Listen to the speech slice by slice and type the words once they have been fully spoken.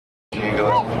You guys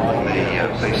on the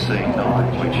PC-9,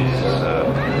 which is the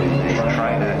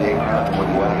trainer aircraft with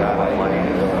way over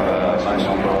most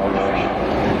of the operation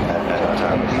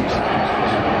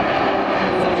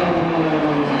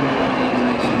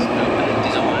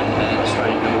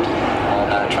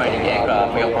training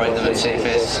aircraft. We operate them at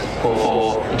CFS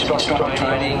for instructor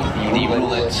training, the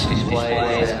roulette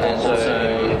displays, and also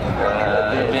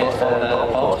advanced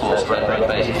pole course at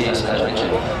basic years, as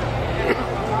mentioned.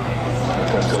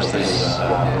 Of course, they've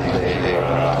been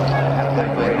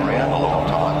around a long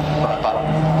time, but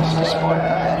despite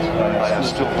that, they are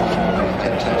still performing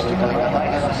fantastically, and they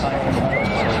have the same performance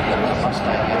as the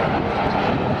Mustang.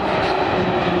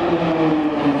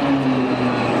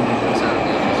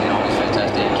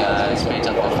 Speeds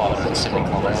up to 570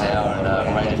 kilometres an hour and a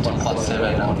rate of 10 plus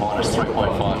 7 and minus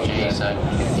 3.5 G, so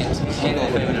it's handled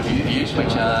a fair bit of use,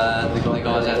 which the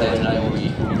guys out there today will be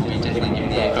definitely giving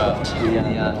the aircraft.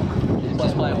 The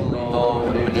display will involve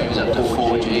manoeuvres up to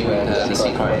 4G with the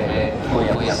synchro air, fully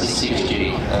up to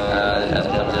 6G as it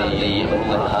comes out of the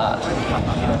roulette heart.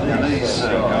 Now these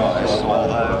guys,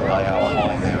 although they are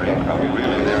flying their aircraft,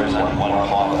 really there is only one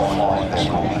type of flying this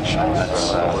formation,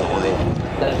 that's the lead.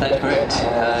 That's correct.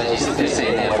 You see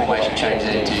the formation change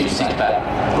there to 6-back.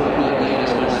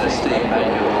 Leaders with the steam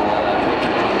manual.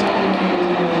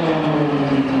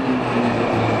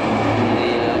 The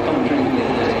commentary with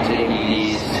the team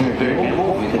is very minimal,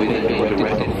 with it being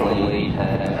directed from the lead.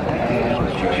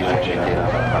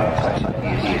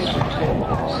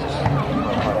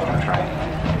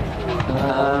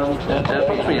 That'll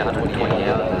be 320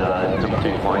 hours, some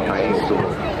 2 flying trains still.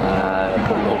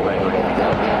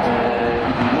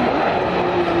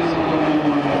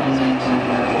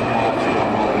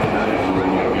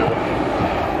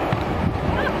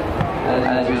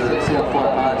 As you see the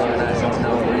flight marks, you'll notice it's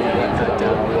not really in fact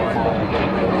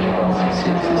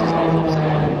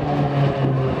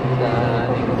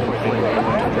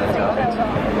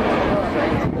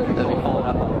they'll be followed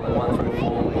up on 1 through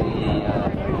 4 with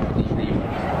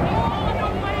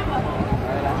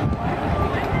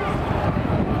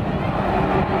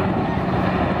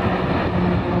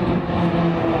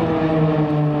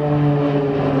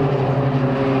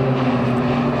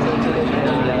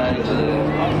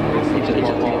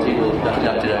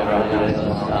conducted over on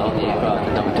the aircraft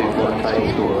at number 2 flight training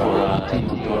school for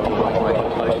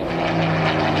operational coaching.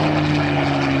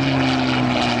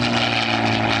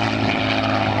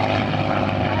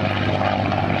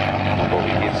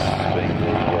 Bobby Gibbs, being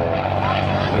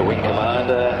the wing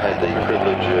commander, had the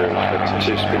privilege of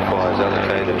 2 Spitfires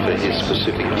allocated for his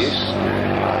specific use,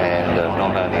 and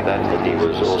not only that, but he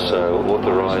was also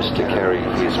authorised to carry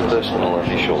his personal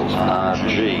initials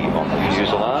RG on the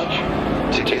fuselage,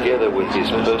 together with his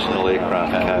personal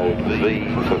aircraft code V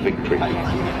for victory.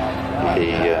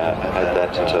 He had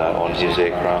that on his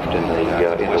aircraft in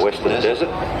the Western Desert,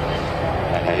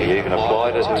 and he even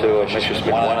applied it to a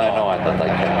Messerschmitt 109 that they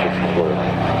captured from Florida.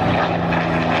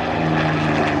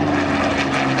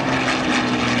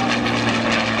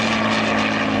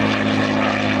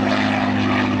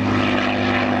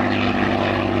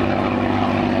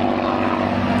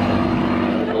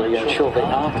 Shortly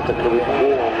after the Korean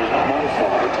War,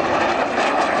 modified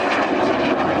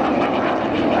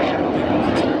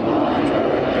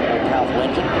powerful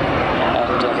engine, and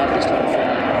had this time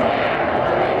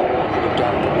could have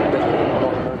done better than a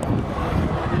lot of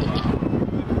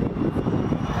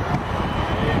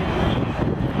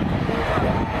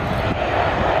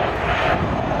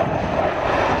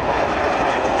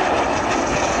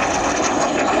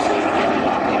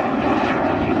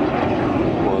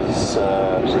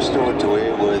restored to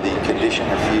airworthy condition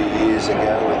a few years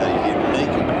ago with a unique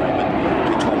agreement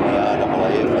between the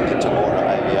RAAF and the Temora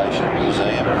Aviation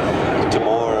Museum.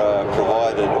 Temora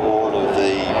provided all of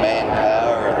the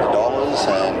manpower and the dollars,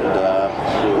 and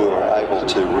we were able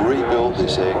to rebuild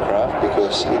this aircraft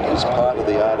because it is part of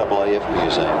the RAAF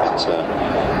Museum. It's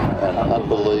an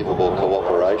unbelievable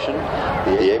cooperation.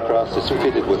 The aircraft is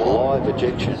fitted with live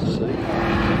ejection seat.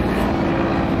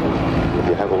 If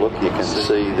you have a look, you can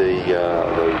see the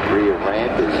rear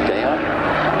ramp is down.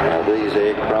 These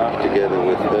aircraft, together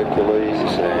with Hercules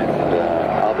and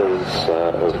others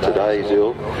of today's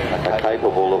ilk, are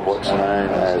capable of what's known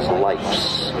as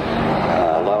LAPES,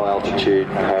 low altitude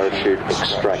parachute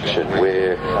extraction,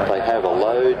 where they have a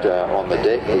load on the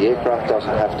deck. The aircraft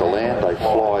doesn't have to land, they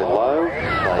fly low,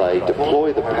 they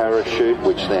deploy the parachute,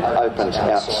 which then opens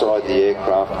outside the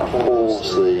aircraft and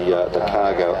pulls the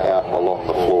cargo out along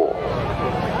the floor.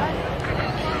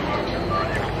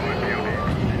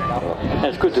 And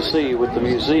it's good to see with the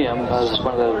museum as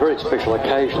one of those very special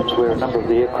occasions where a number of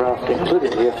the aircraft,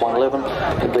 including the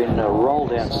F-111, have been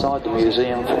rolled outside the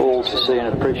museum for all to see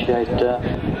and appreciate,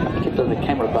 particularly the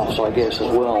camera buffs, I guess, as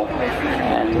well.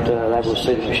 And they're able to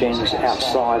see the machines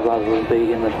outside rather than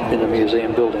be in the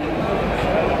museum building.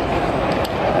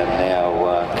 And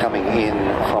now coming in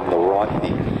from the right,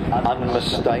 the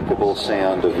unmistakable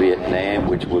sound of Vietnam,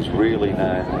 which was really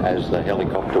known as the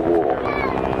helicopter war.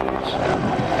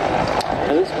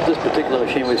 Now this particular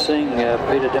machine we're seeing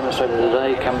Peter demonstrated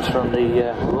today comes from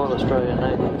the Royal Australian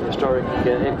Navy Historic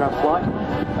Aircraft Flight,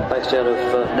 based out of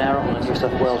Nowra on the New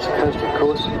South Wales coast, of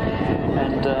course.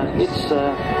 And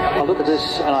I look at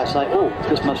this and I say, oh,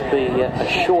 this must be a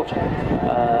short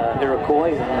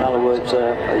Iroquois, in other words,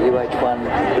 a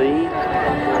UH-1B,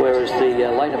 whereas the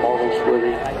later models were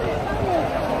the...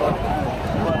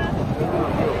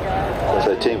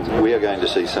 So Tim, we are going to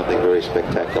see something very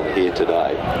spectacular here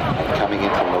today. Coming in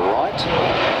from the right.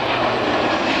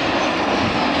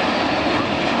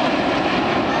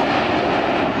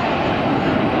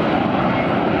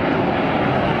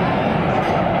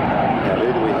 Now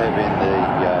who do we have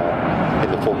in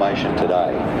the formation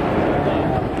today?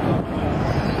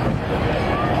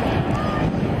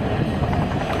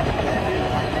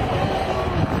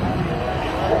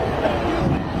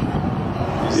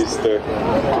 Is the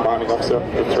commanding officer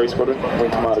of 3 Squadron,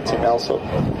 Wing Commander Tim Alsop.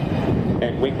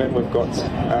 And wingmen, we've got,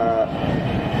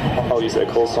 I'll use their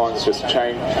call signs, just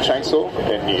Chainsaw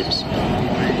and Noobs.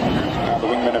 The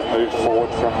wingmen have moved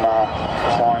forward from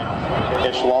flying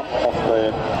echelon off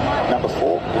the number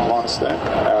 4 in line of stern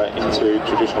into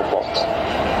traditional box.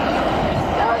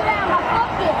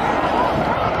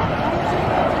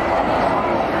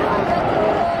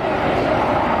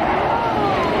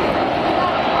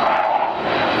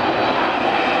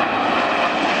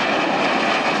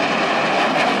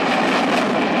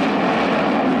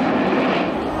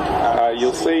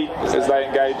 You'll see as they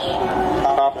engage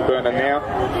afterburner now,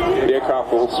 the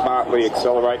aircraft will smartly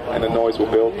accelerate and the noise will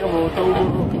build.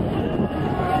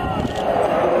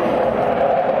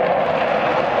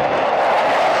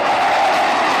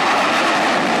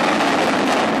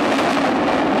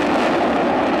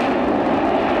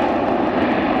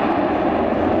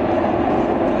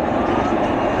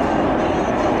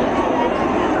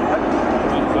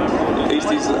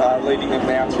 Easties are leading them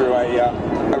now through a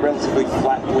relatively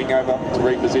flat wing over to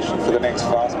reposition for the next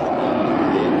fast.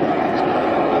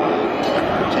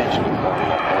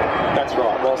 That's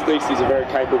right. Whilst Easties are a very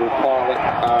capable pilot,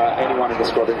 anyone in the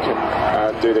squadron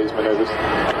can do these manoeuvres.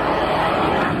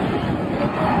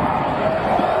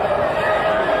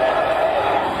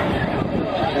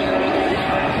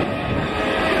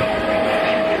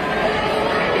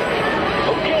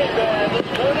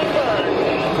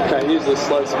 Okay, here's the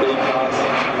slow speed pass.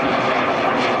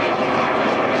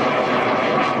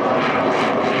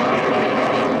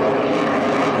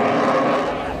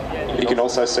 You can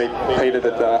also see, Peter,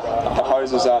 that the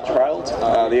hoses are trailed.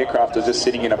 The aircraft are just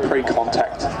sitting in a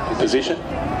pre-contact position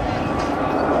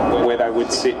where they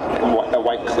would sit and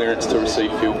await clearance to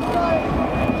receive fuel.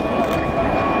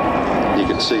 You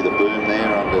can see the boom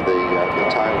there under the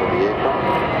tail of the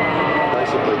aircraft.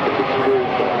 Basically, the big crew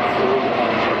going through.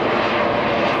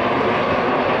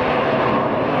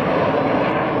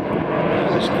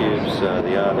 This gives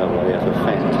the RAAF a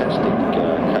fantastic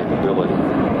capability.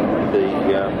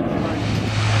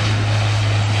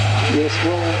 Yes,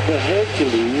 well, the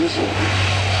Hercules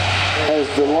has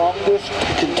the longest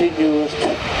continuous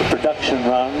production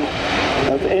run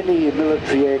of any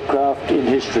military aircraft in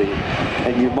history,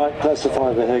 and you might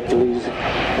classify the Hercules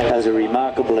as a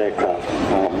remarkable aircraft.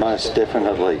 Oh, most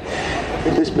definitely.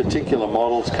 This particular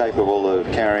model is capable of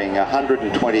carrying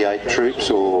 128 troops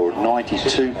or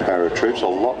 92 paratroops, a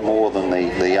lot more than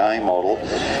the A model,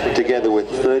 together with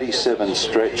 37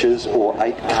 stretchers or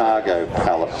 8 cargo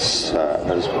pallets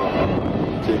as well.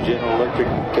 To General Electric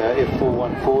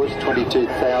F414s,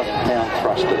 22,000 pound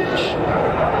thrustage.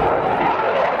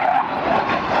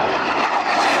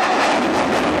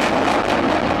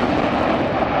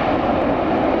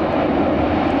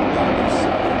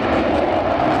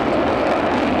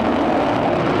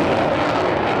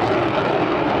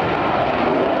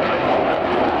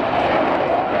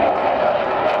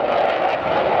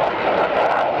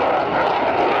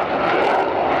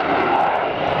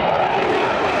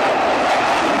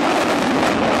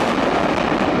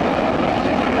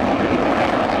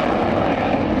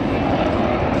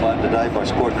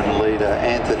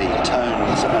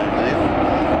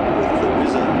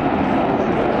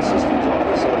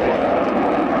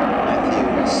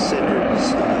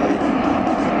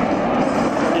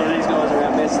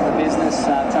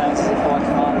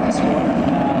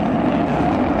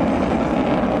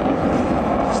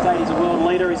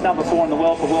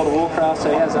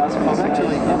 has asked me.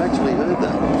 I've actually heard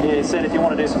that. Yeah, he said if you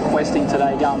want to do some questing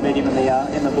today, go and meet him in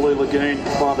the Blue Lagoon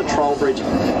by the Troll Bridge.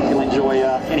 You'll enjoy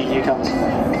any newcomers.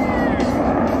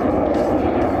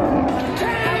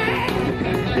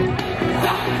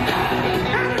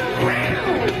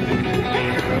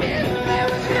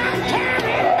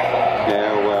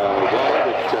 Now,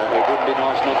 it wouldn't be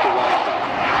nice not to